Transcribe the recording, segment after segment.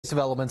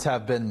Developments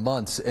have been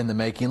months in the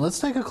making. Let's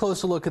take a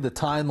closer look at the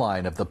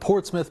timeline of the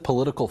Portsmouth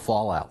political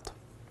fallout.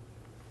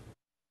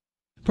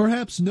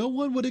 Perhaps no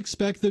one would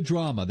expect the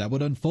drama that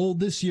would unfold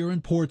this year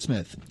in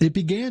Portsmouth. It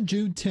began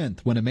June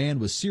 10th when a man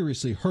was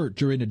seriously hurt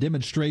during a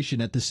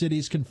demonstration at the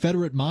city's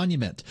Confederate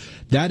monument.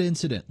 That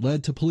incident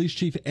led to Police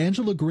Chief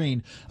Angela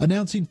Green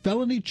announcing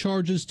felony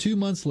charges 2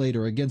 months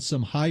later against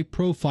some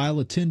high-profile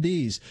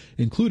attendees,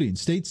 including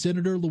State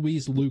Senator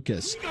Louise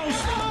Lucas. We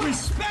don't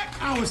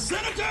respect our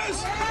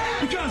senators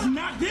because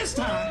not this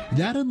time.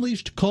 That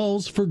unleashed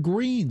calls for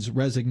Green's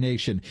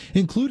resignation,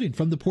 including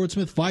from the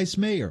Portsmouth Vice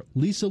Mayor,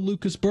 Lisa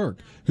Lucas Burke,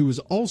 who is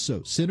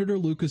also Senator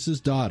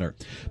Lucas's daughter.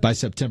 By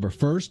September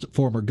 1st,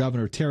 former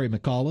Governor Terry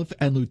McAuliffe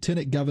and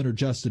Lieutenant Governor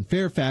Justin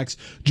Fairfax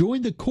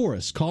joined the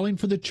chorus calling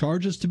for the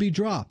charges to be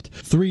dropped.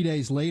 3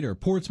 days later,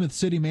 Portsmouth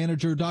City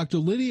Manager Dr.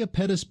 Lydia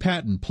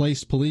Pettis-Patton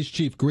placed Police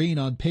Chief Green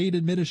on paid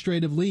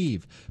administrative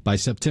leave. By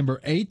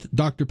September 8th,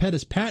 Dr.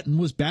 Pettis-Patton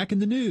was back in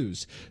the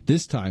news,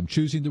 this time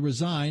choosing to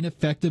resign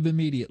effective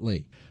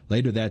immediately.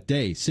 Later that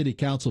day, City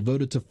Council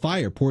voted to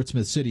fire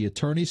Portsmouth City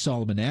Attorney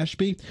Solomon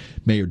Ashby.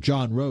 Mayor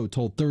John Rowe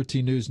told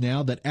 13 News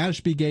Now that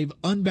Ashby gave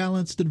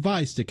unbalanced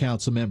advice to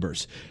council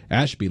members.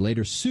 Ashby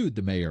later sued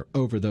the mayor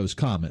over those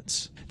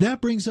comments.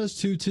 That brings us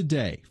to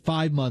today,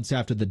 5 months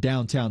after the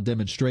downtown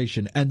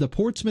demonstration, and the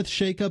Portsmouth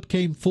shakeup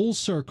came full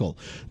circle.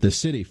 The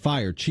city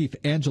fired Chief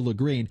Angela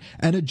Green,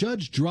 and a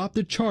judge dropped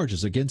the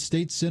charges against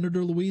State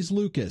Senator Louise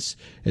Lucas.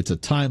 It's a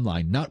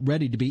timeline not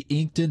ready to be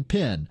inked in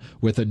pen,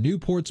 with a new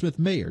Portsmouth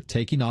mayor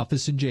taking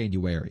office in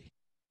January.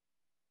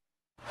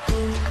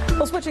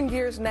 Well, switching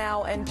gears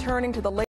now and turning to the